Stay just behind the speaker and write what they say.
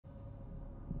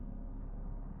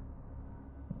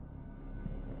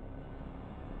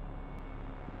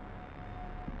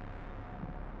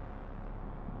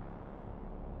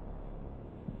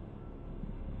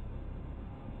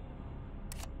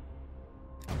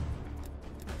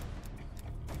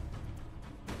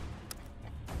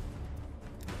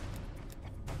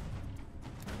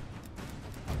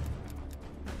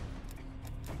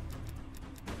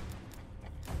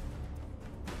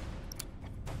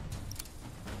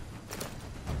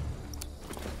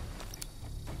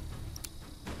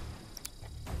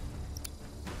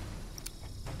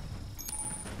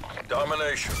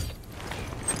Domination.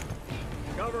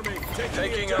 Cover me.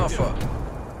 Taking Alpha.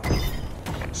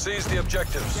 Seize the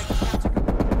objectives.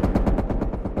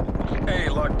 A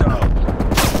locked down.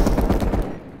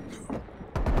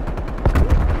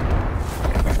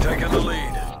 We've taken the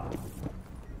lead.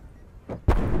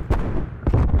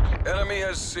 Enemy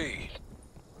has C.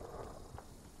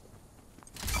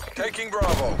 Taking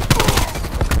Bravo.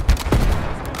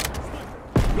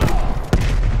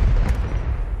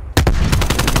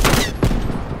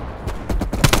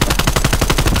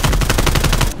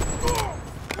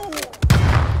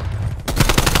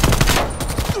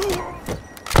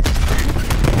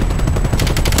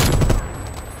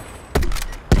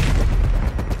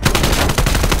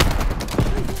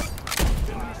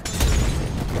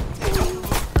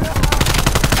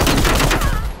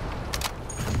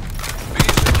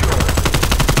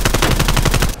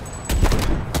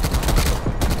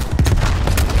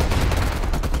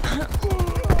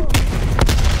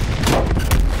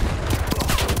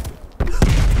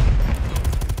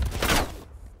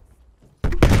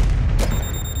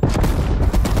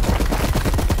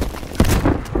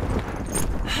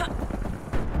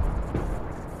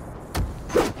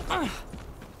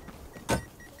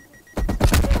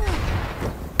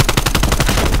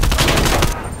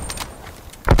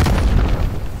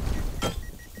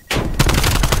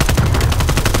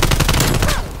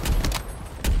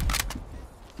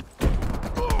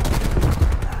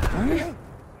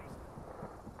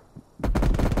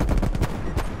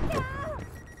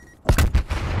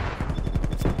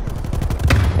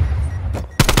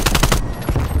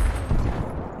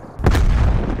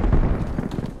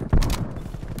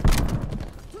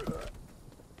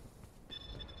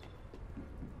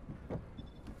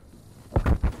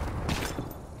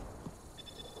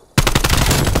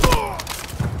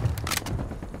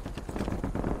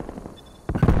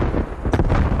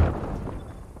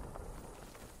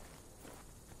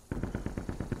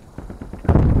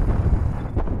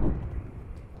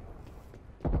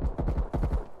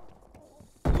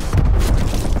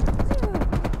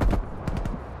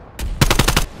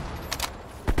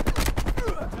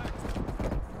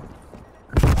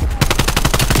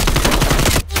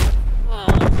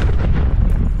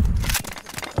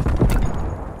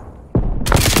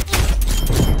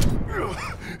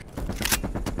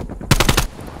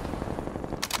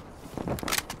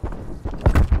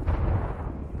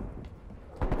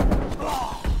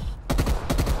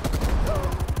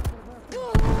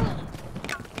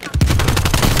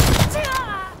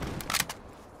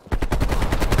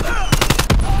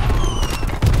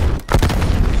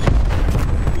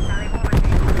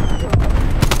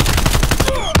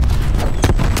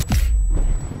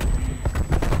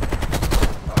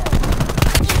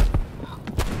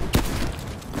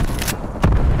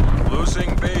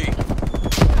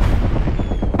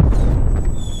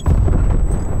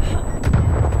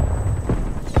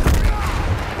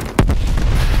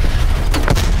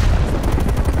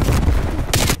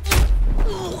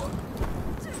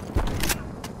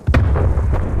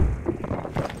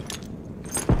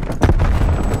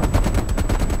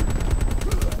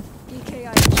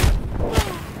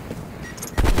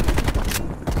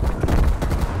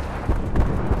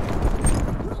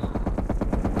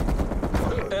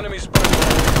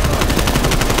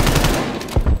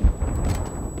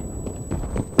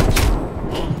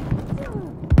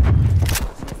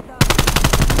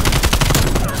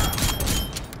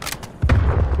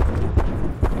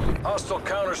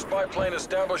 Counter spy plane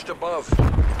established above.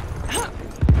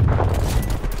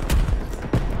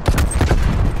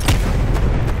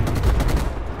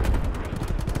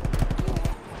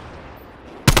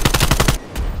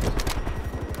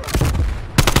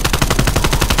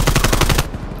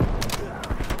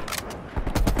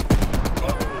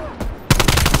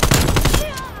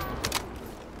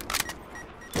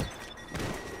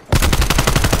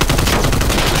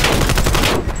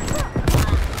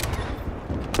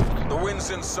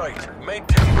 In sight.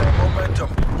 Maintain their momentum.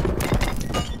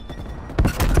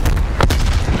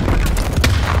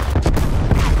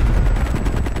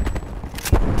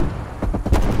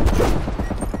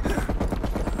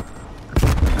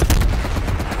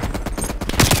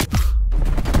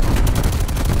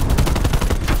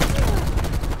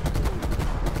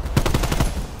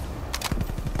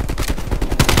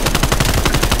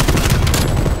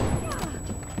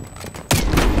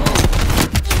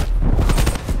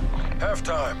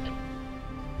 Halftime.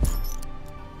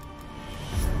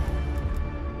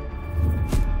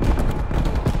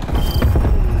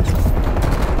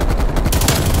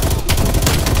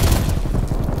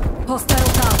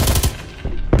 Hostile down.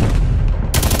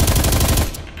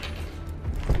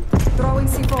 Throwing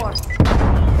C4.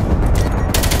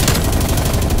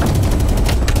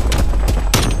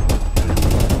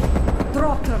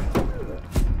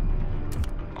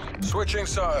 Switching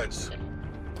sides.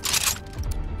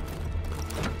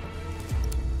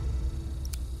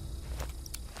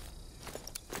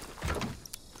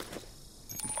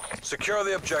 Secure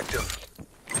the objective.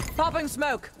 Popping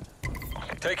smoke.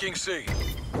 Taking C.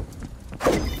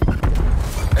 Enemy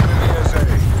has A.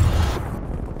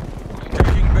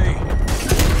 Taking B.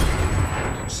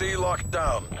 C locked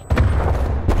down.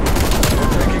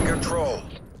 Taking control.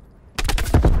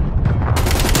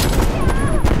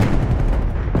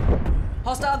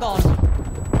 Hostile gone.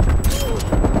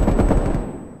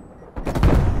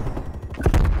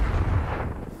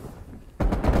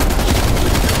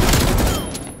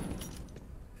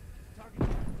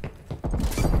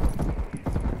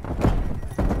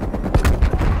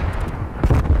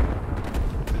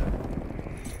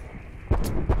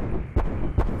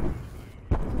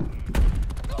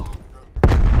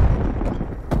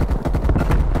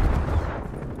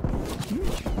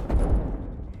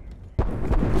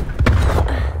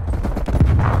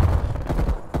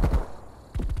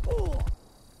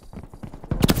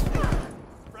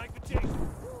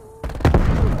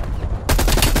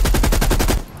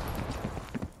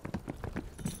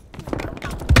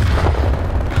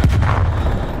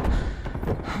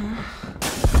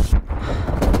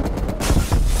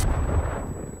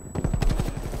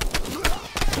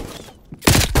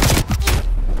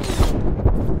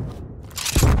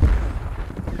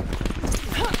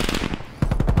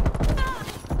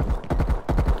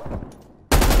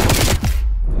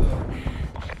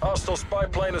 Hostile spy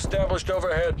plane established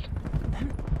overhead.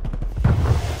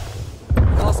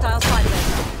 Hostile spy plane.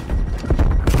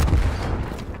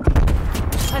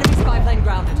 Enemy spy plane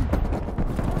grounded.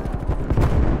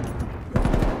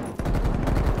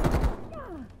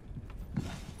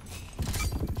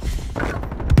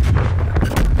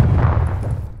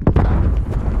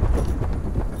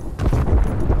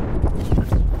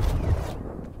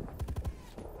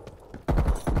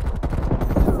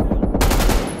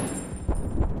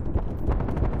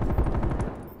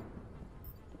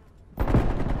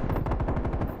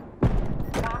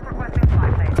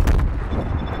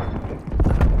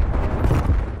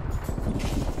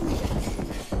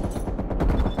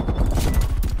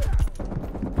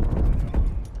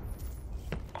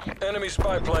 Enemy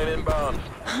spy plane inbound.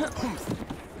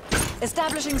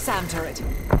 Establishing SAM turret.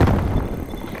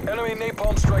 Enemy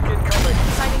napalm strike incoming.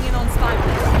 Sighting in on spy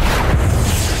plane.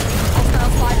 Hostile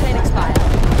spy plane expired.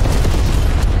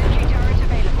 Entry turret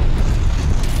available.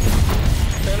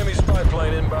 Enemy spy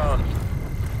plane inbound.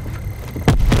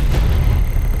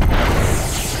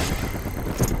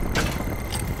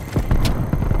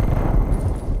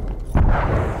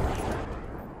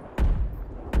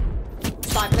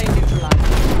 Spy plane neutralized.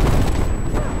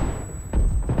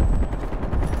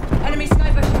 Enemy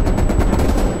sniper.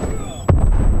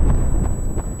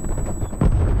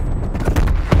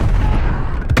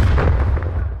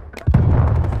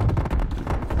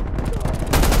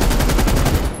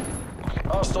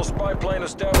 Hostile spy plane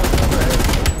established overhead.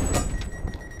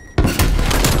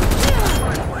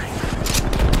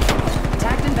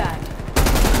 Tagged and bagged.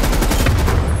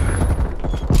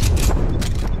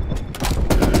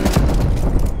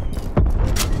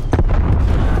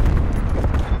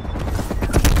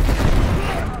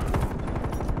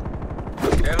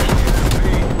 Enemy has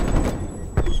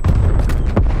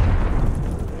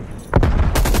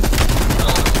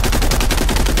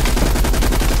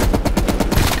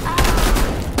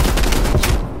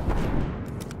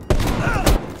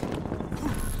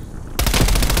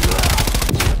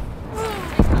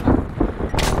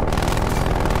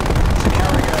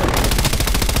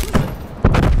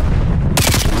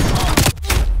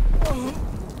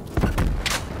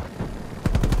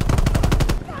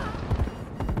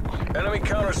Enemy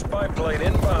counter spy plane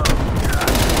inbound.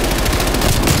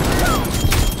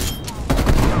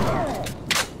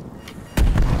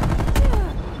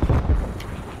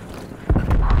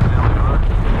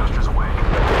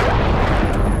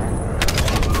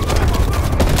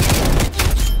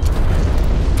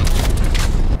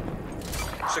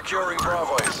 Securing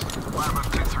Bravo. Lambert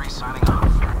 2-3 signing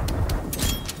off.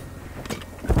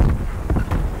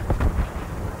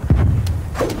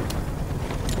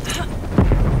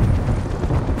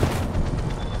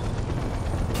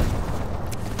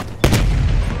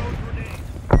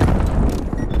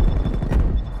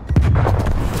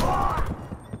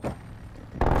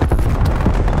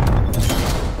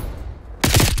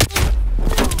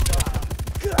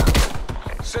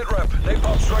 Sitrep,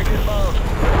 napalm strike inbound.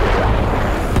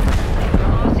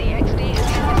 RCXD is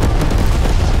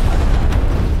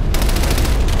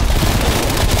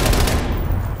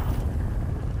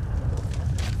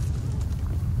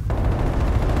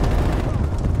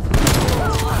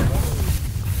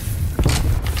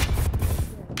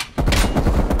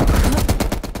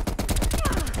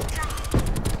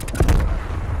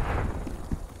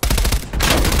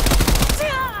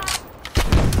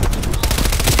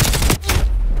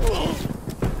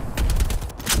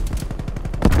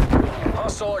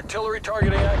Hostile artillery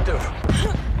targeting active.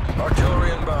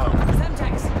 Artillery inbound.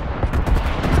 Semtex.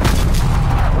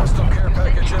 Hostile care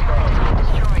package inbound.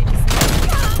 Destroyed.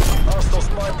 Hostile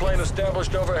spy plane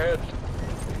established overhead.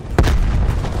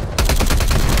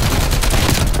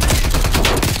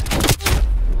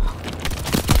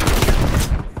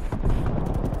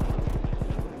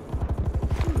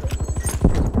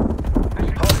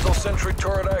 Hostile sentry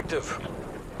turret active.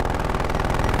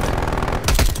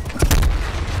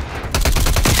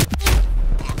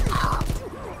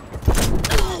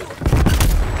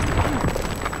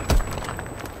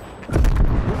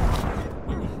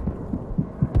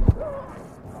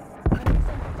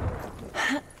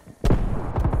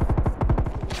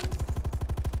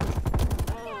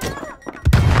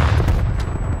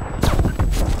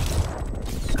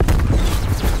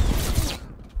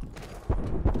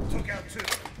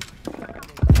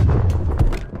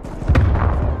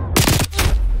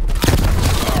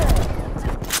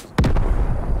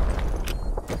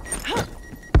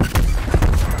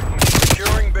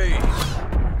 Securing B.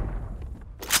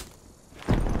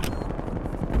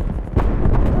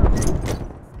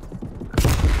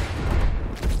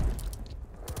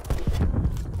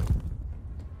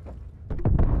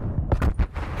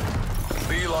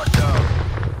 B locked down.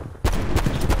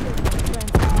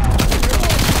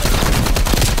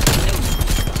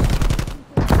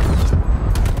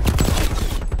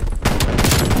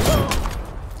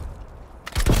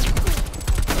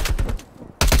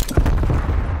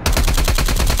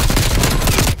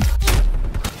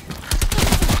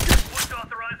 What's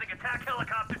authorizing attack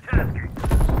helicopter tasking?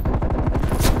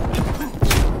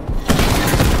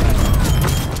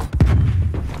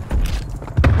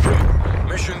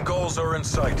 Mission goals are in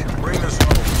sight. Bring this home.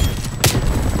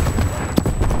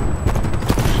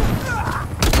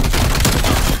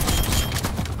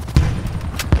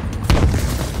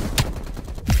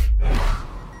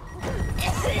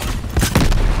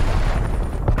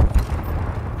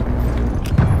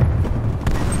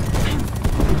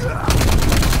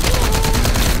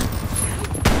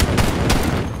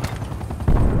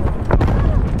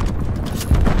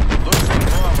 Losing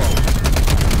Bravo.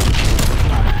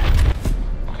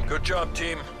 Good job,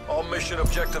 team. All mission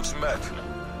objectives met.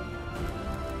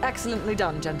 Excellently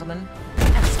done, gentlemen.